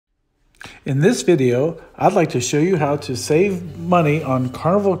In this video, I'd like to show you how to save money on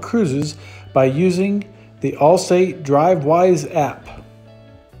Carnival Cruises by using the Allstate Drivewise app.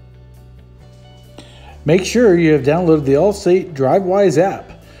 Make sure you have downloaded the Allstate Drivewise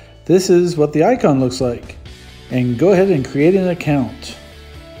app. This is what the icon looks like. And go ahead and create an account.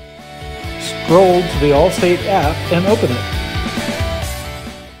 Scroll to the Allstate app and open it.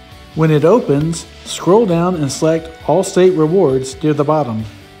 When it opens, scroll down and select Allstate Rewards near the bottom.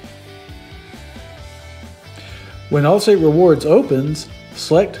 When Allstate Rewards opens,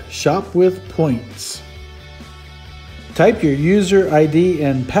 select Shop with Points. Type your user ID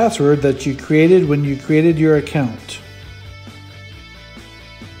and password that you created when you created your account.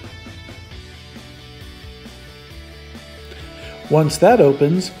 Once that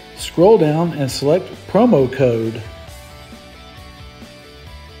opens, scroll down and select Promo Code.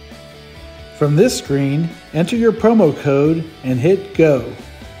 From this screen, enter your promo code and hit Go.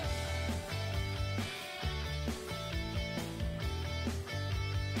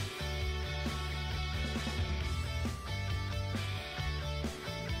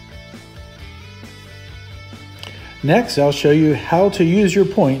 Next, I'll show you how to use your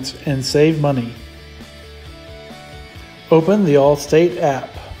points and save money. Open the Allstate app.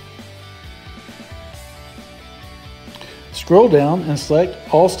 Scroll down and select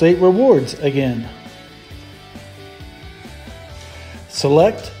Allstate Rewards again.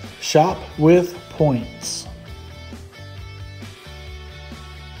 Select Shop with Points.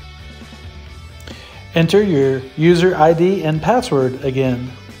 Enter your user ID and password again.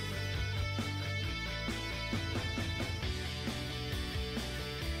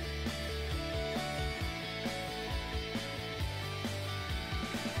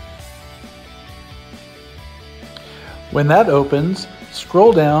 When that opens,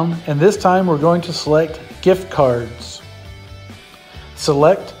 scroll down, and this time we're going to select Gift Cards.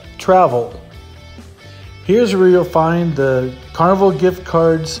 Select Travel. Here's where you'll find the Carnival gift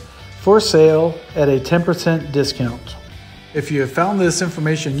cards for sale at a 10% discount. If you have found this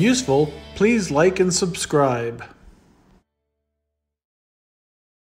information useful, please like and subscribe.